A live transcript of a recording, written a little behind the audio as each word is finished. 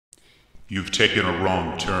You've taken a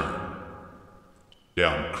wrong turn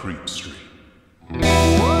down Creep Street.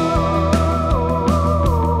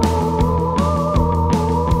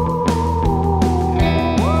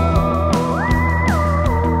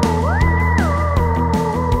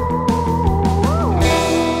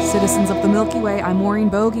 Citizens of the Milky Way, I'm Maureen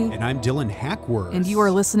Bogey. And I'm Dylan Hackworth. And you are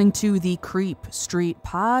listening to the Creep Street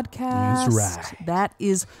Podcast. That's right. That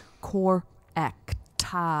is correct.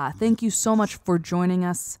 Thank you so much for joining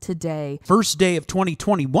us today. First day of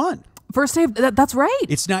 2021. First day of, that's right.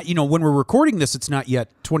 It's not, when we're recording this, it's not yet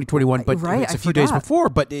 2021, but right, it's a few days before.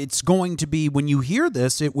 But it's going to be, when you hear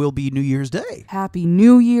this, it will be New Year's Day. Happy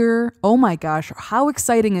New Year. Oh my gosh. How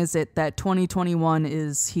exciting is it that 2021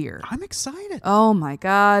 is here? I'm excited. Oh my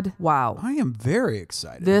God. Wow. I am very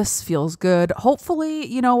excited. This feels good. Hopefully,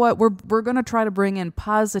 you know what? We're going to try to bring in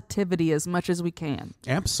positivity as much as we can.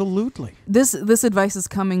 Absolutely. This advice is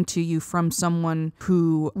coming to you from someone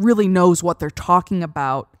who really knows what they're talking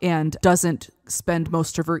about and doesn't spend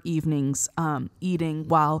most of her evenings eating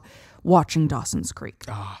while watching Dawson's Creek.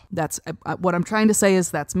 That's what I'm trying to say is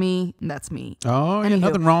that's me. That's me. Oh, yeah,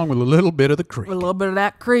 nothing wrong with a little bit of the creek. A little bit of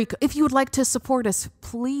that creek. If you would like to support us,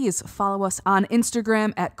 please follow us on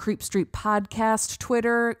Instagram at Creep Street Podcast,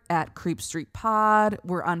 Twitter at Creep Street Pod.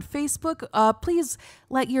 We're on Facebook. Please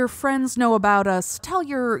let your friends know about us. Tell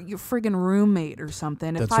your friggin' roommate or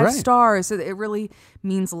something. That's 5 right. stars. It really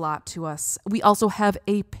means a lot to us. We also have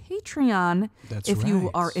a Patreon. That's if you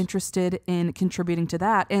right. are interested in contributing to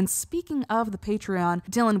that. And speaking of the Patreon,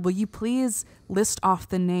 Dylan, will you please list off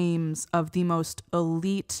the names of the most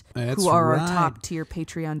elite That's who are right. our top tier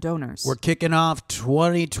Patreon donors? We're kicking off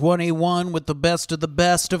 2021 with the best of the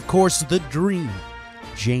best. Of course, the Dream,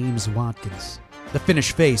 James Watkins. The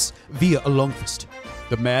Finnish Face, Via Longfist.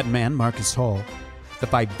 The Madman, Marcus Hall. The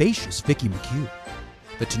Vivacious Vicky McHugh.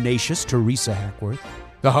 The Tenacious Teresa Hackworth.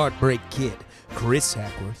 The Heartbreak Kid, Chris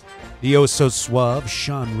Hackworth. The Oh So Suave,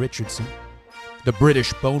 Sean Richardson. The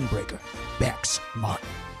British Bonebreaker, Bex Martin.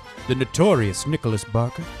 The Notorious Nicholas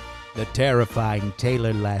Barker. The Terrifying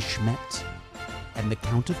Taylor Lashmet. And the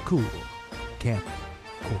Count of Cool, Cameron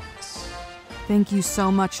Corliss. Thank you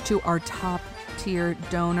so much to our top tier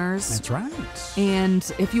donors. That's right. And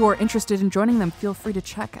if you are interested in joining them, feel free to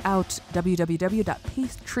check out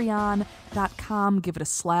www.patreon.com, give it a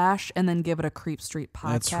 / and then give it a Creep Street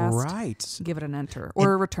Podcast. That's right. Give it an enter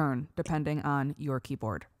or a return, depending on your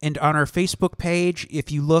keyboard. And on our Facebook page,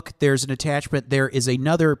 if you look, there's an attachment. There is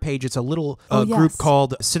another page. It's a little group yes.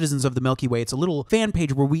 called Citizens of the Milky Way. It's a little fan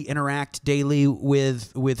page where we interact daily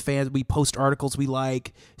with fans. We post articles we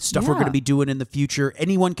like, stuff we're going to be doing in the future.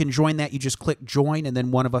 Anyone can join that. You just click join, and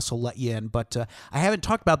then one of us will let you in. But I haven't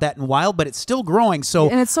talked about that in a while, but it's still growing. So,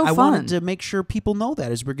 and it's so I fun. wanted to make sure people know that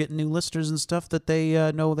as we're getting new listeners and stuff that they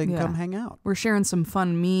know they can come hang out. We're sharing some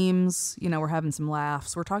fun memes. We're having some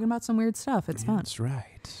laughs. We're talking about some weird stuff. It's fun. That's right.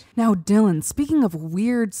 Now, Dylan, speaking of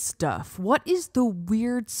weird stuff, what is the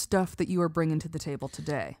weird stuff that you are bringing to the table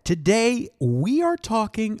today? Today, we are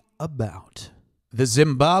talking about the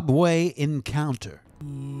Zimbabwe Encounter.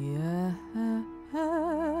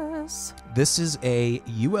 Yes. This is a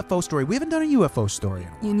UFO story. We haven't done a UFO story in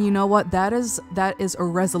a while. And you know what? That is a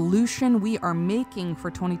resolution we are making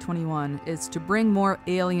for 2021 is to bring more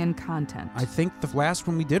alien content. I think the last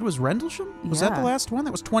one we did was Rendlesham. Was that the Yeah. last one?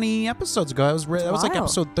 That was 20 episodes ago. That was like Wow.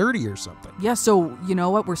 episode 30 or something. Yeah, so you know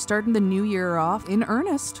what? We're starting the new year off in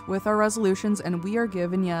earnest with our resolutions, and we are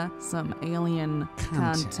giving you some alien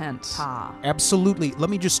content. Absolutely. Let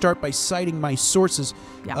me just start by citing my sources.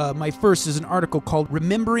 Yeah. My first is an article called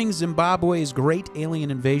Remembering Zimbabwe's Great Alien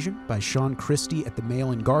Invasion by Sean Christie at the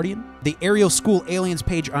Mail and Guardian. The Ariel School Aliens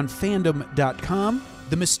page on fandom.com.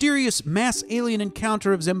 The Mysterious Mass Alien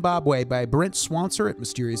Encounter of Zimbabwe by Brent Swanser at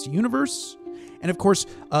Mysterious Universe. And of course,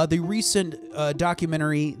 the recent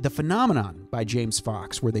documentary, The Phenomenon by James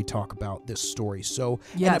Fox, where they talk about this story. So,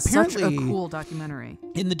 Yeah, and apparently, such a cool documentary.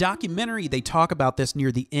 in the documentary, they talk about this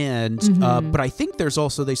near the end, but I think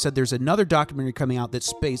they said there's another documentary coming out that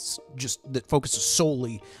focuses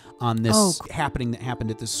solely on this happening that happened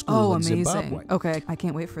at this school in amazing. Zimbabwe. Okay, I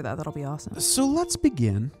can't wait for that. That'll be awesome. So let's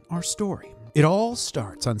begin our story. It all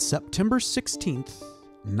starts on September 16th,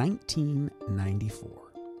 1994.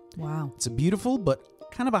 Wow. It's a beautiful but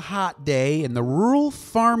kind of a hot day in the rural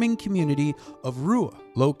farming community of Rua,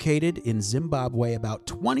 located in Zimbabwe about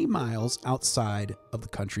 20 miles outside of the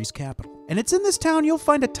country's capital. And it's in this town you'll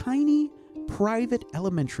find a tiny private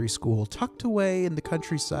elementary school tucked away in the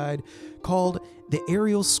countryside called the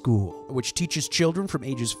Ariel School, which teaches children from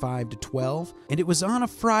ages 5 to 12. And it was on a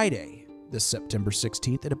Friday, this September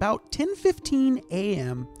 16th, at about 10:15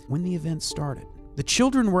 a.m. when the event started. The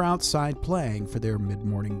children were outside playing for their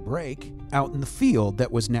mid-morning break out in the field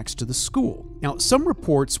that was next to the school. Now, some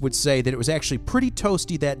reports would say that it was actually pretty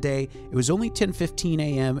toasty that day. It was only 10:15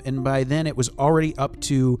 a.m., and by then it was already up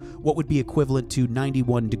to what would be equivalent to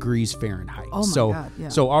 91 degrees Fahrenheit. Oh my God, yeah.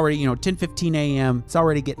 So already, 10:15 a.m., it's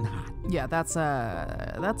already getting hot. Yeah, that's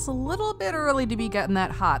a little bit early to be getting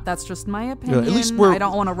that hot. That's just my opinion. At least I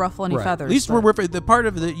don't want to ruffle any right. feathers. At least we're the part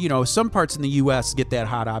of the, some parts in the U.S. get that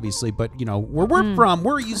hot, obviously, but, where we're from,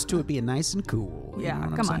 we're used to it being nice and cool. Yeah,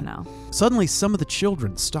 come on now. Suddenly, some of the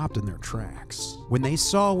children stopped in their tracks when they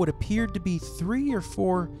saw what appeared to be 3 or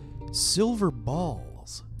 4 silver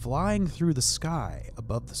balls flying through the sky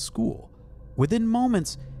above the school. Within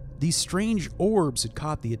moments, these strange orbs had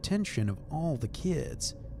caught the attention of all the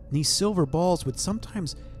kids. These silver balls would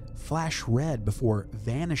sometimes flash red before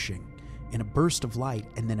vanishing in a burst of light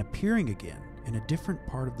and then appearing again in a different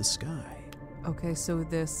part of the sky. Okay, so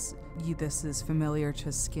this is familiar to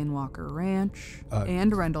Skinwalker Ranch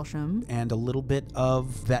and Rendlesham. And a little bit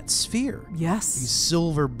of that sphere. Yes. These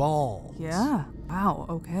silver balls. Yeah. Wow,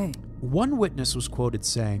 okay. One witness was quoted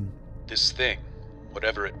saying, "This thing,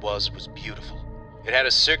 whatever it was beautiful. It had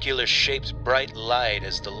a circular-shaped bright light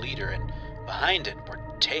as the leader, and behind it were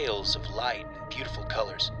tails of light in beautiful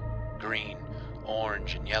colors, green,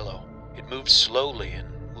 orange, and yellow. It moved slowly and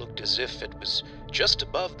looked as if it was just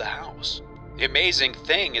above the house. The amazing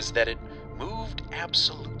thing is that it moved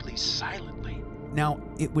absolutely silently." Now,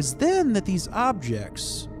 it was then that these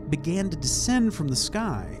objects began to descend from the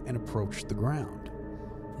sky and approach the ground.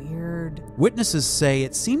 Weird. Witnesses say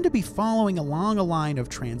it seemed to be following along a line of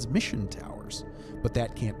transmission towers, but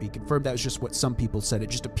that can't be confirmed. That was just what some people said it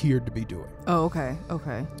just appeared to be doing. Oh, okay,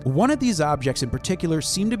 okay. One of these objects in particular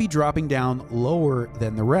seemed to be dropping down lower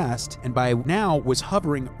than the rest, and by now was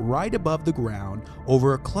hovering right above the ground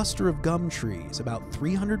over a cluster of gum trees about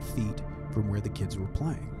 300 feet from where the kids were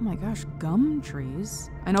playing. Oh my gosh, gum trees.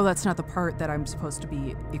 I know that's not the part that I'm supposed to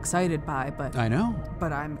be excited by, but I know.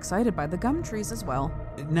 But I'm excited by the gum trees as well.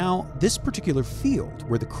 Now, this particular field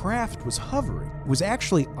where the craft was hovering was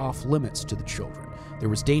actually off limits to the children. There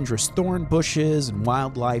was dangerous thorn bushes and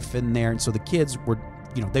wildlife in there, and so the kids were,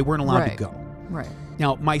 they weren't allowed to go. Right.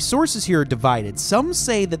 Now, my sources here are divided. Some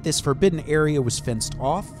say that this forbidden area was fenced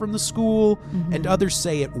off from the school, and others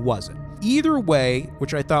say it wasn't. Either way,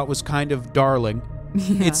 which I thought was kind of darling,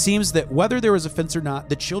 it seems that whether there was a fence or not,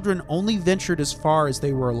 the children only ventured as far as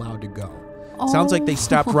they were allowed to go. Sounds like they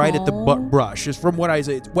stopped right at the brush. Is from what I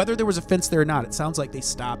say, whether there was a fence there or not, it sounds like they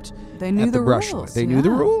stopped They knew at the brush rules. line. They knew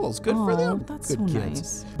the rules. Good for them. That's Good so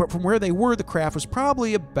kids. nice. But from where they were, the craft was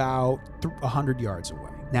probably about 100 yards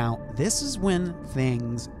away. Now, this is when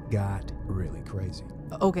things got really crazy.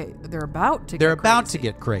 Okay, they're about to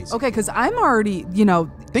get crazy. Okay, because I'm already, Things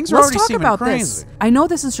are let's already talk seeming about crazy. this. I know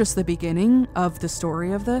this is just the beginning of the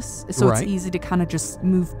story of this, so Right. it's easy to kind of just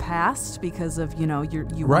move past because of, you want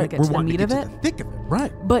to Right, get we're to the wanting meat to of get it. to the thick of it.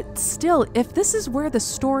 Right. But still, if this is where the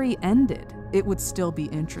story ended, it would still be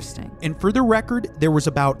interesting. And for the record, there was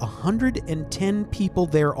about 110 people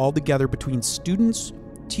there altogether between students,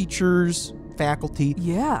 teachers, faculty.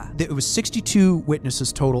 Yeah. It was 62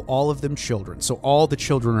 witnesses total, all of them children. So all the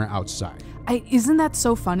children are outside. Isn't that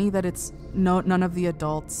so funny that it's none of the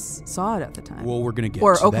adults saw it at the time? Well, we're going to get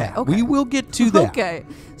Or, to okay, that. okay. We will get to that. Okay.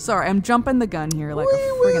 Sorry, I'm jumping the gun here like a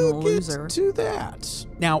friggin' loser. Get to that.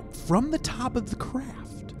 Now, from the top of the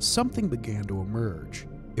craft, something began to emerge.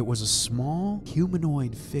 It was a small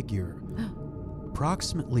humanoid figure,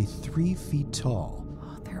 approximately 3 feet tall.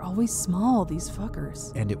 Oh, they're always small, these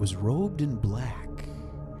fuckers. And it was robed in black.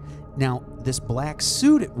 Now, this black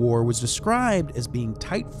suit it wore was described as being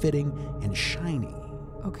tight-fitting and shiny.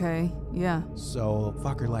 Okay, yeah. So,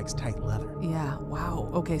 fucker likes tight leather. Yeah, wow.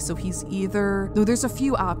 Okay, so he's either... No, there's a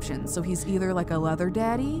few options. So he's either like a leather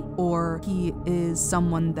daddy, or he is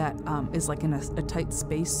someone that is like in a tight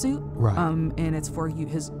spacesuit. Right. And it's for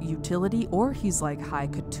his utility, or he's like high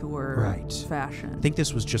couture fashion. I think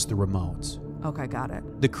this was just the Ramones. Okay, got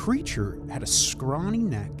it. The creature had a scrawny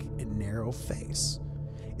neck and narrow face.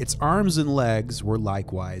 Its arms and legs were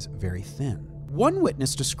likewise very thin. One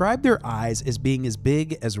witness described their eyes as being as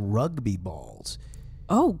big as rugby balls.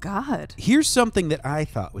 Oh, God. Here's something that I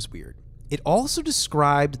thought was weird. It also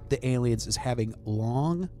described the aliens as having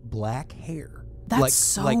long black hair. That's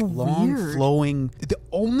so long weird. flowing. The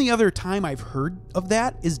only other time I've heard of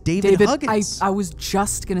that is David Huggins. I was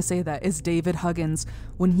just gonna say that is David Huggins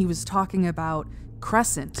when he was talking about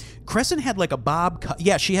Crescent. Crescent had like a bob cut.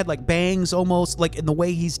 Yeah, she had like bangs almost, like in the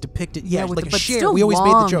way he's depicted. Yeah, with like but a Cher. still We always made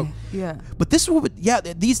the long. joke. Yeah. But this woman,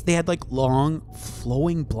 they had like long,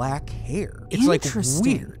 flowing black hair. It's like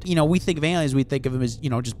Interesting. weird. You know, we think of aliens, we think of them as,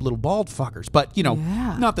 you know, just little bald fuckers. But, you know,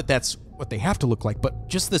 Yeah. not that that's what they have to look like, but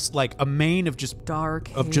just this like a mane of just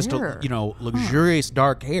Dark of just a, hair. you know, luxurious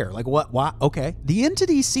dark hair. Like what? Okay. The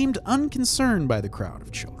entity seemed unconcerned by the crowd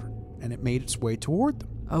of children, and it made its way toward them.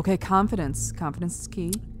 Okay, confidence. Confidence is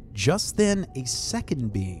key. Just then, a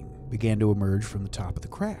second being began to emerge from the top of the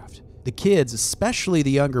craft. The kids, especially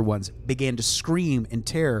the younger ones, began to scream in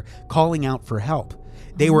terror, calling out for help.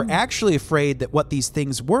 They were actually afraid that what these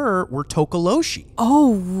things were Tokoloshi.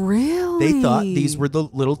 Oh, really? They thought these were the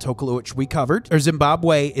little Tokolo, which we covered.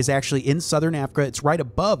 Zimbabwe is actually in southern Africa. It's right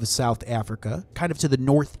above South Africa, kind of to the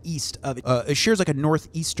northeast of it. It shares like a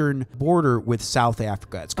northeastern border with South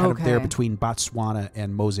Africa. It's kind of there between Botswana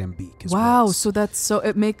and Mozambique. Wow, so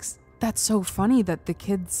it makes that's so funny that the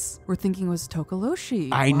kids were thinking it was Tokoloshi.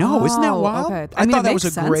 I know, isn't that wild? Okay. I mean, thought it that was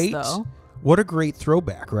makes a sense, great, though. what a great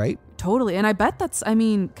throwback, right? Totally. And I bet that's,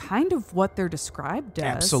 kind of what they're described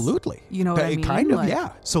as. Absolutely. You know what I mean? Kind of, Like-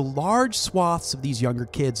 yeah. So large swaths of these younger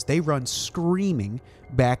kids, they run screaming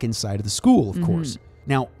back inside of the school, of course.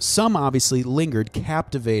 Now, some obviously lingered,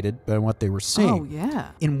 captivated by what they were seeing. Oh, yeah.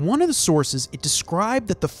 In one of the sources, it described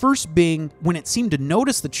that the first being, when it seemed to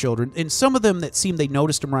notice the children, and some of them that seemed they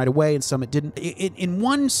noticed them right away, and some it didn't. In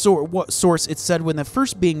one source, it said when the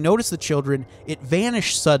first being noticed the children, it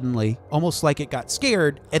vanished suddenly, almost like it got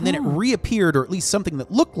scared, and then it reappeared, or at least something that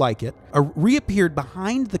looked like it, reappeared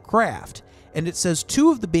behind the craft. And it says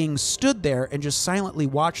two of the beings stood there and just silently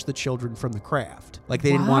watched the children from the craft. Like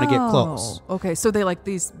they didn't want to get close. Okay, so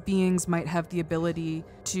these beings might have the ability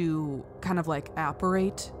to kind of like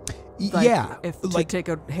apparate. Like, yeah. To take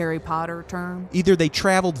a Harry Potter term. Either they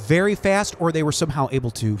traveled very fast or they were somehow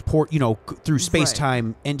able to port, through space-time.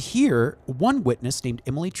 Right. And here, one witness named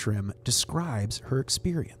Emily Trim describes her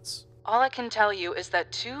experience. All I can tell you is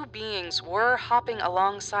that two beings were hopping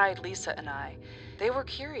alongside Lisa and I. They were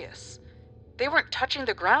curious. They weren't touching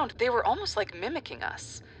the ground. They were almost like mimicking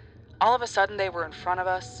us. All of a sudden, they were in front of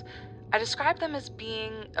us. I described them as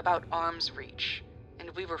being about arm's reach, and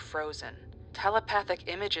we were frozen. Telepathic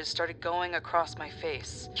images started going across my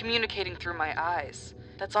face, communicating through my eyes.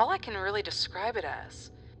 That's all I can really describe it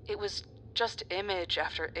as. It was just image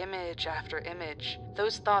after image after image.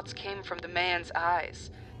 Those thoughts came from the man's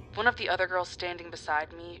eyes. One of the other girls standing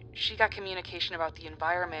beside me, she got communication about the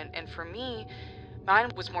environment, and for me,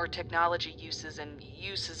 mine was more technology uses and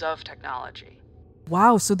uses of technology.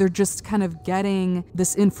 Wow, so they're just kind of getting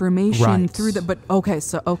this information through the... But, okay,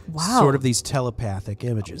 so, wow. Sort of these telepathic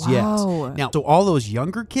images, wow. Yes. Now, so all those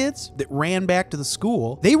younger kids that ran back to the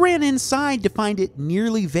school, they ran inside to find it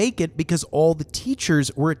nearly vacant because all the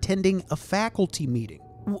teachers were attending a faculty meeting.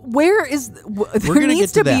 Where is... There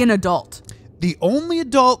needs to be an adult. The only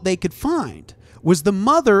adult they could find was the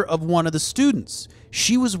mother of one of the students.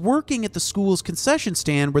 She was working at the school's concession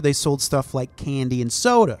stand where they sold stuff like candy and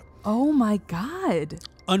soda. Oh my God.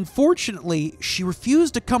 Unfortunately, she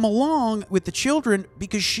refused to come along with the children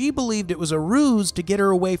because she believed it was a ruse to get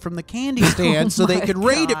her away from the candy stand so they could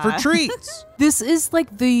raid it for treats. This is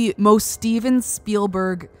like the most Steven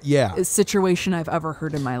Spielberg Yeah. situation I've ever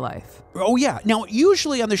heard in my life. Oh, yeah. Now,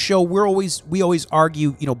 usually on the show, we always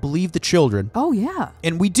argue, believe the children. Oh, yeah.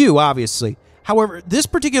 And we do, obviously. However, this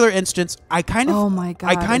particular instance, I kind of, oh my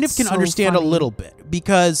God, can so understand funny. a little bit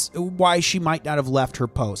because why she might not have left her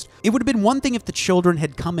post. It would have been one thing if the children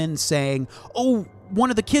had come in saying, "Oh,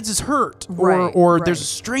 one of the kids is hurt," or there's a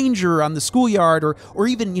stranger on the schoolyard, or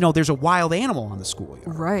even there's a wild animal on the schoolyard.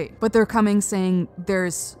 Right, but they're coming saying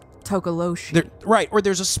there's Tokoloshi. Right, or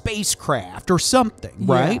there's a spacecraft or something,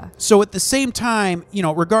 right? Yeah. So at the same time,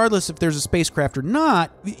 regardless if there's a spacecraft or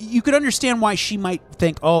not, you could understand why she might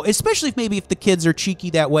think, especially if the kids are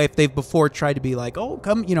cheeky that way, if they've before tried to be like, oh,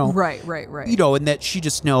 come, Right. And that she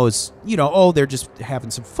just knows, they're just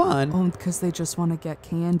having some fun. Oh, because they just want to get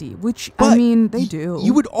candy, which, But they do.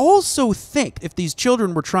 You would also think if these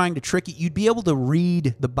children were trying to trick you, you'd be able to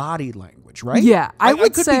read the body language, right? Yeah, I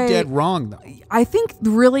would could say, be dead wrong, though. I think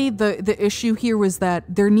really the issue here was that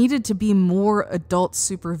there needed to be more adult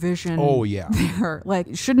supervision. Oh, yeah. There. Like,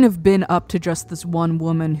 it shouldn't have been up to just this one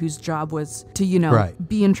woman whose job was to,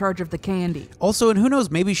 be in charge of the candy. Also, and who knows,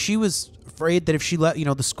 maybe she was afraid that if she let,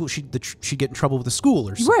 the school, she'd get in trouble with the school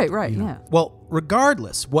or something. Right, yeah. Well,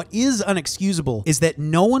 regardless, what is unexcusable is that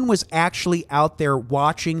no one was actually out there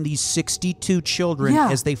watching these 62 children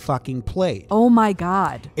as they fucking played. Oh my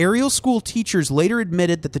God. Aerial school teachers later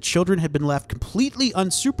admitted that the children had been left completely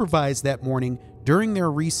unsupervised that morning during their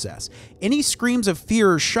recess. Any screams of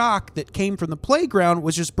fear or shock that came from the playground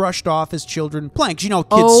was just brushed off as children playing. Kids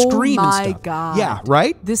scream and stuff. Oh my God. Yeah,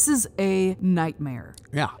 right? This is a nightmare.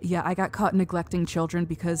 Yeah. Yeah, I got caught neglecting children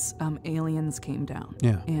because aliens came down.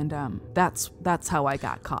 Yeah. And that's how I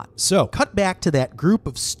got caught. So, cut back to that group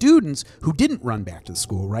of students who didn't run back to the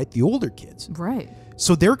school, right? The older kids. Right.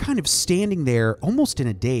 So they're kind of standing there almost in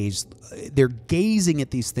a daze. They're gazing at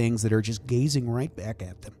these things that are just gazing right back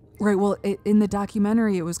at them. Right. Well, in the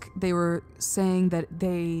documentary, they were saying that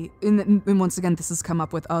and once again, this has come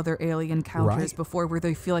up with other alien encounters before, where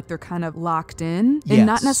they feel like they're kind of locked in, and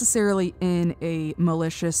not necessarily in a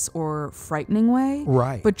malicious or frightening way,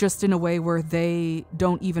 right? But just in a way where they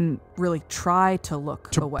don't even really try to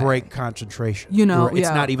look away. To break concentration. It's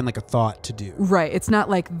not even like a thought to do. Right. It's not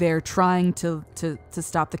like they're trying to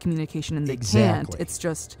stop the communication and they can't. It's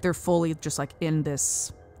just they're fully just like in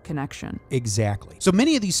this connection. Exactly. So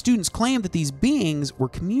many of these students claim that these beings were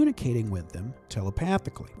communicating with them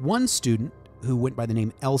telepathically. One student, who went by the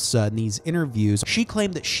name Elsa in these interviews, she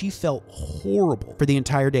claimed that she felt horrible for the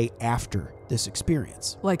entire day after this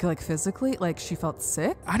experience. Like physically? Like she felt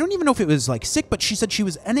sick? I don't even know if it was like sick, but she said she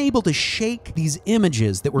was unable to shake these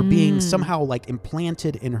images that were being somehow like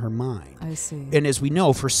implanted in her mind. I see. And as we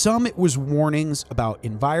know, for some it was warnings about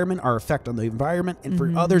environment, our effect on the environment, and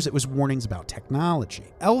for others it was warnings about technology.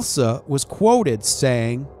 Elsa was quoted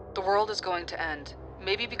saying, "The world is going to end.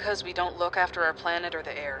 Maybe because we don't look after our planet or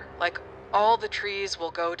the air. Like, all the trees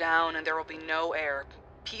will go down and there will be no air.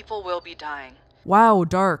 People will be dying." Wow,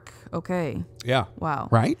 dark. Okay. Yeah. Wow.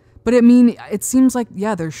 Right? But it seems like,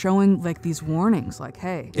 they're showing like these warnings, like,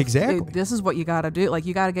 hey, exactly, this is what you got to do. Like,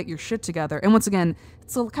 you got to get your shit together. And once again,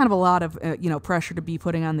 it's kind of a lot of, pressure to be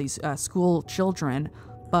putting on these school children.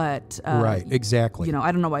 But right, exactly.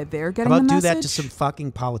 I don't know why they're getting How about the do message? that to some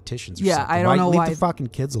fucking politicians or yeah, something? I don't know why. Leave the fucking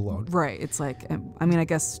kids alone. Right. It's like, I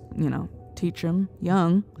guess, teach them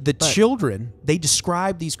young. The children, they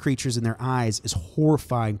describe these creatures in their eyes as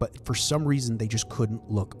horrifying, but for some reason they just couldn't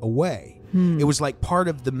look away. It was like part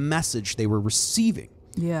of the message they were receiving.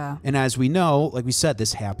 Yeah. And as we know, like we said,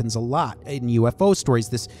 this happens a lot in UFO stories.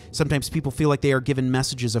 Sometimes people feel like they are given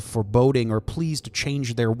messages of foreboding or pleas to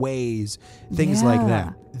change their ways, things like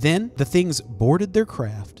that. Then the things boarded their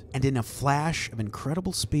craft, and in a flash of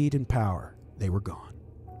incredible speed and power, they were gone.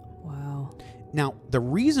 Wow. Now, the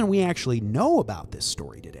reason we actually know about this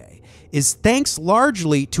story today is thanks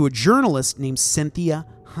largely to a journalist named Cynthia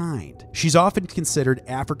Hind. She's often considered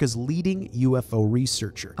Africa's leading UFO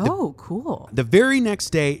researcher. Oh, cool. The very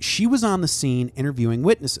next day, she was on the scene interviewing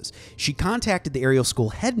witnesses. She contacted the aerial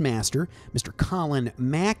school headmaster, Mr. Colin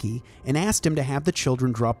Mackey, and asked him to have the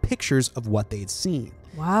children draw pictures of what they'd seen.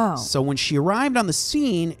 Wow. So when she arrived on the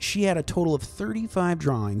scene, she had a total of 35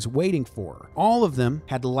 drawings waiting for her. All of them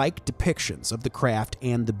had like depictions of the craft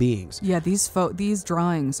and the beings. Yeah, these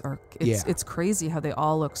drawings are, it's crazy how they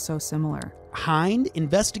all look so similar. Hind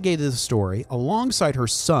investigated the story alongside her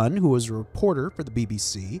son, who was a reporter for the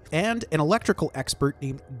BBC, and an electrical expert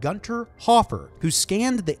named Gunter Hofer, who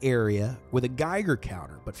scanned the area with a Geiger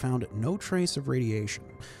counter but found no trace of radiation.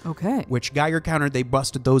 Okay. Which Geiger counter, they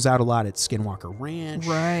busted those out a lot at Skinwalker Ranch.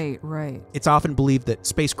 Right. It's often believed that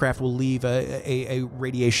spacecraft will leave a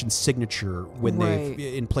radiation signature when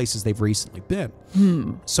in places they've recently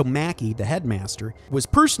been. So Mackey, the headmaster, was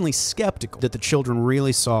personally skeptical that the children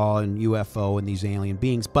really saw an UFO and these alien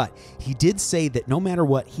beings, but he did say that no matter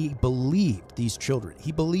what, he believed these children.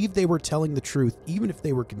 He believed they were telling the truth, even if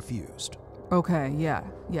they were confused. Okay,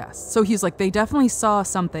 yes. So he's like, they definitely saw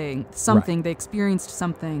something, Right. They experienced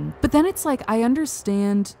something. But then it's like, I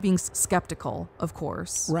understand being skeptical, of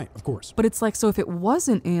course. Right, of course. But it's like, so if it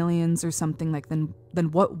wasn't aliens or something, like, then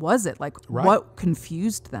what was it? Like, Right. what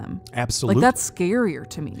confused them? Absolutely. Like, that's scarier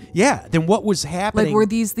to me. Yeah, then what was happening? Like, were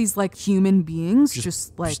these like human beings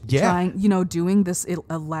just yeah. trying, doing this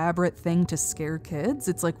elaborate thing to scare kids?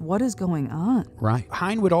 It's like, what is going on? Right.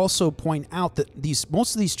 Hind would also point out that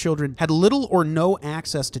most of these children had little or no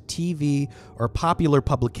access to TV or popular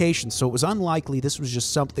publications, so it was unlikely this was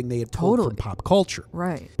just something they had pulled from pop culture.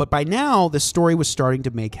 Right. But by now, the story was starting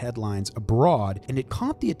to make headlines abroad, and it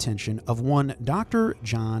caught the attention of one Dr.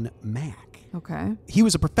 John Mack. Okay. He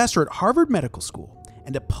was a professor at Harvard Medical School,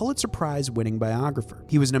 and a Pulitzer Prize-winning biographer.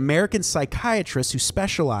 He was an American psychiatrist who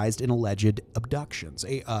specialized in alleged abductions,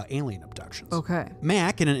 alien abductions. Okay.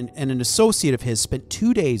 Mack and an associate of his spent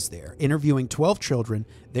 2 days there, interviewing 12 children,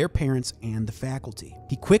 their parents, and the faculty.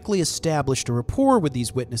 He quickly established a rapport with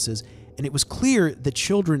these witnesses, and it was clear the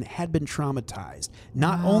children had been traumatized,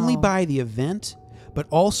 not only by the event, but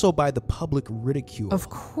also by the public ridicule. Of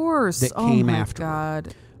course. That came oh my afterward.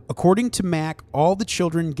 God. According to Mack, all the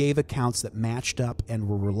children gave accounts that matched up and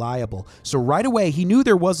were reliable. So right away, he knew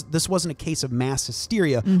this wasn't a case of mass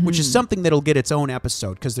hysteria, which is something that'll get its own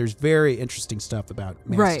episode because there's very interesting stuff about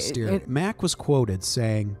mass hysteria. Mack was quoted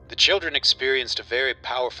saying, "The children experienced a very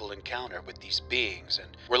powerful encounter with these beings and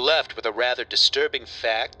were left with a rather disturbing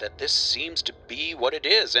fact that this seems to be what it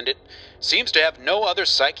is, and it seems to have no other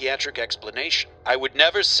psychiatric explanation. I would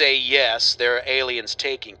never say yes, there are aliens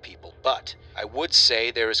taking people, but I would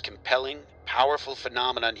say there is compelling, powerful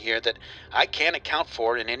phenomenon here that I can't account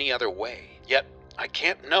for in any other way. Yet, I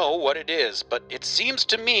can't know what it is, but it seems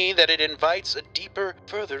to me that it invites a deeper,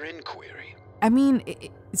 further inquiry." I mean,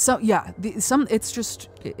 it's so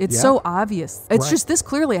obvious. It's just, this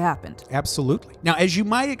clearly happened. Absolutely. Now, as you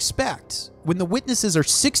might expect, when the witnesses are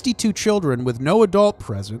 62 children with no adult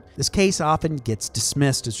present, this case often gets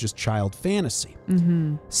dismissed as just child fantasy.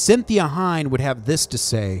 Cynthia Hine would have this to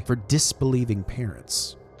say for disbelieving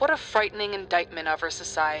parents. "What a frightening indictment of our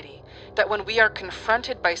society, that when we are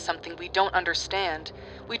confronted by something we don't understand,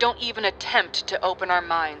 we don't even attempt to open our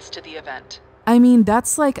minds to the event." I mean,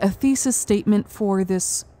 that's like a thesis statement for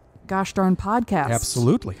this gosh darn podcast.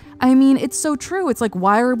 Absolutely. I mean, it's so true. It's like,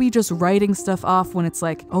 why are we just writing stuff off when it's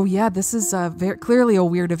like, oh yeah, this is very clearly a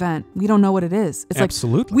weird event. We don't know what it is. It's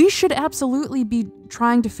absolutely. Like, we should absolutely be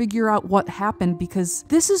trying to figure out what happened because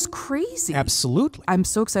this is crazy. Absolutely. I'm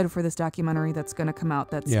so excited for this documentary that's going to come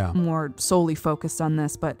out that's more solely focused on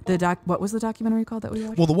this. But what was the documentary called that we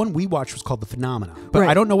watched? Well, the one we watched was called The Phenomenon. But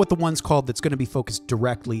I don't know what the one's called that's going to be focused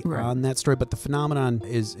directly on that story. But The Phenomenon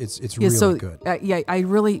it's really good. I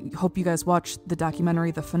really hope you guys watch the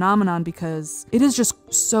documentary The Phenomenon because it is just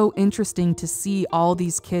so interesting to see all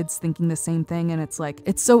these kids thinking the same thing. And it's like,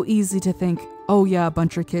 it's so easy to think, oh yeah, a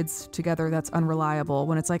bunch of kids together, that's unreliable.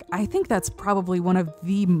 When it's like, I think that's probably one of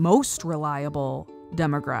the most reliable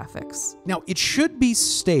demographics. Now, it should be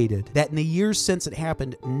stated that in the years since it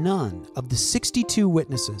happened, none of the 62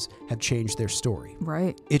 witnesses have changed their story.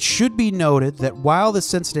 Right. It should be noted that while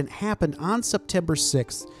this incident happened on September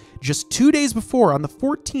 6th, just 2 days before, on the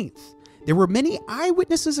 14th, there were many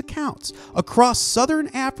eyewitnesses' accounts across southern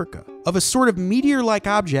Africa of a sort of meteor-like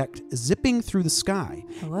object zipping through the sky.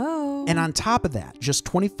 Hello. And on top of that, just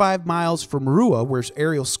 25 miles from Rua, where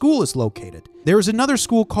Ariel School is located, there is another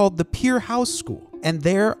school called the Pier House School. And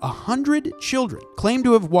there, 100 children claim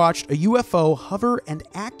to have watched a UFO hover and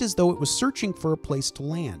act as though it was searching for a place to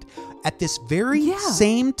land. At this very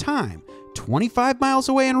same time, 25 miles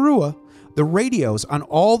away in Rua, the radios on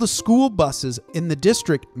all the school buses in the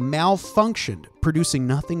district malfunctioned, producing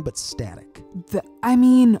nothing but static.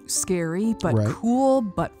 Scary, but cool,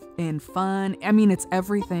 but and fun. I mean, it's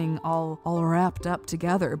everything all wrapped up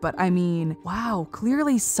together. But I mean, wow,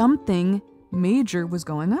 clearly something major was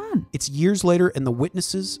going on. It's years later, and the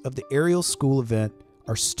witnesses of the Ariel School event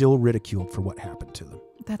are still ridiculed for what happened to them.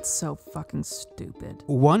 That's so fucking stupid.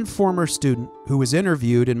 One former student who was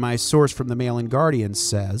interviewed in my source from the Mail and Guardian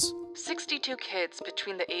says, 62 kids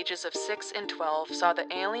between the ages of 6 and 12 saw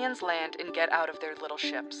the aliens land and get out of their little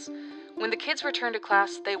ships. When the kids returned to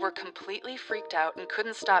class, they were completely freaked out and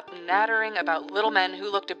couldn't stop nattering about little men who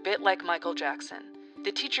looked a bit like Michael Jackson.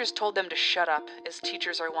 The teachers told them to shut up, as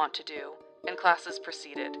teachers are wont to do, and classes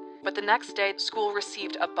proceeded. But the next day, school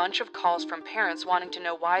received a bunch of calls from parents wanting to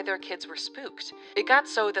know why their kids were spooked. It got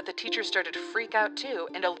so that the teachers started to freak out too,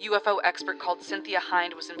 and a UFO expert called Cynthia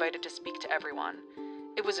Hine was invited to speak to everyone.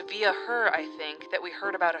 It was via her, I think, that we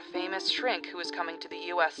heard about a famous shrink who was coming to the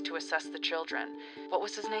U.S. to assess the children. What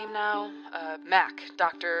was his name now? Mack,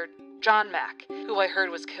 Dr. John Mack, who I heard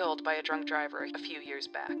was killed by a drunk driver a few years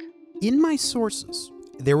back. In my sources,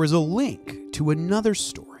 there was a link to another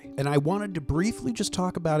story, and I wanted to briefly just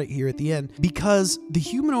talk about it here at the end, because the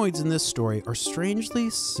humanoids in this story are strangely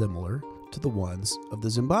similar to the ones of the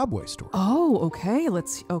Zimbabwe story. Oh, okay.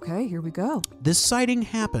 Here we go. This sighting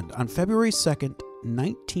happened on February 2nd,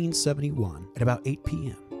 1971 at about 8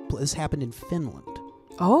 p.m. This happened in Finland.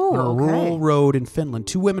 Oh, on a rural road in Finland.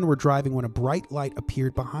 Two women were driving when a bright light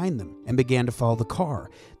appeared behind them and began to follow the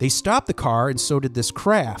car. They stopped the car, and so did this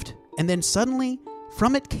craft. And then suddenly,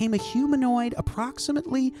 from it came a humanoid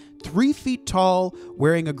approximately 3 feet tall,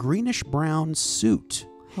 wearing a greenish-brown suit.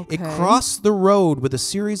 Okay. It crossed the road with a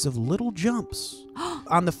series of little jumps.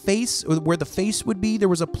 on the face, where the face would be, there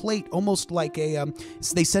was a plate almost like a,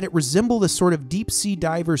 they said it resembled a sort of deep sea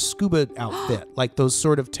diver scuba outfit, like those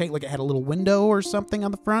sort of tank, like it had a little window or something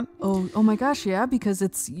on the front. Oh my gosh, yeah, because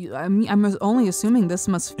it's, I'm only assuming this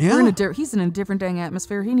must, he's in a different dang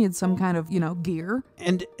atmosphere. He needs some kind of, gear.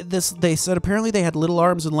 And they said apparently they had little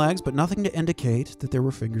arms and legs, but nothing to indicate that there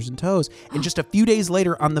were fingers and toes. And just a few days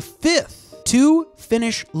later, on the 5th, 2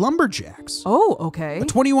 Finnish lumberjacks. Oh, okay. A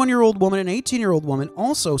 21-year-old woman and an 18-year-old woman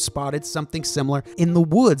also spotted something similar in the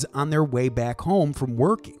woods on their way back home from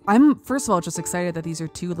working. I'm, first of all, just excited that these are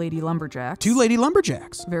 2 lady lumberjacks. 2 lady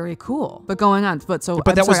lumberjacks. Very cool. But going on, that's the end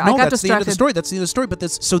of the story. That's the end of the story.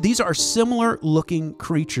 So these are similar-looking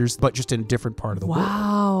creatures, but just in a different part of the world.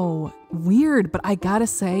 Wow. Weird, but I gotta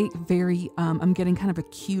say, I'm getting kind of a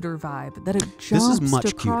cuter vibe. That it jumps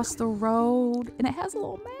across the road, and it has a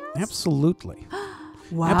little mask. Absolutely.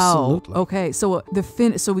 Wow. Absolutely. Okay, so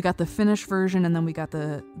so we got the Finnish version, and then we got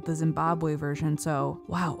the Zimbabwe version. So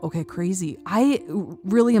wow. Okay, crazy. I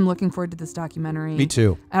really am looking forward to this documentary. Me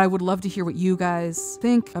too. And I would love to hear what you guys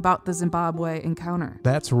think about the Zimbabwe encounter.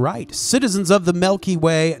 That's right. Citizens of the Milky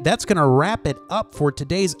Way, that's going to wrap it up for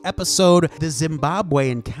today's episode, the Zimbabwe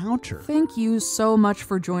Encounter. Thank you so much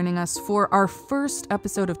for joining us for our first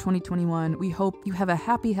episode of 2021. We hope you have a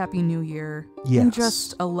happy new year. Yes. And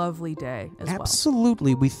just a lovely day as well. Absolutely.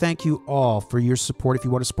 We thank you all for your support. If you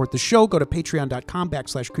want to support the show, go to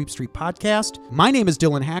patreon.com/CreepStreetPodcast. My name is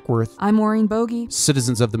Dylan Hackworth. I'm Maureen Bogey.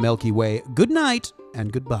 Citizens of the Milky Way, good night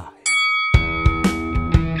and goodbye.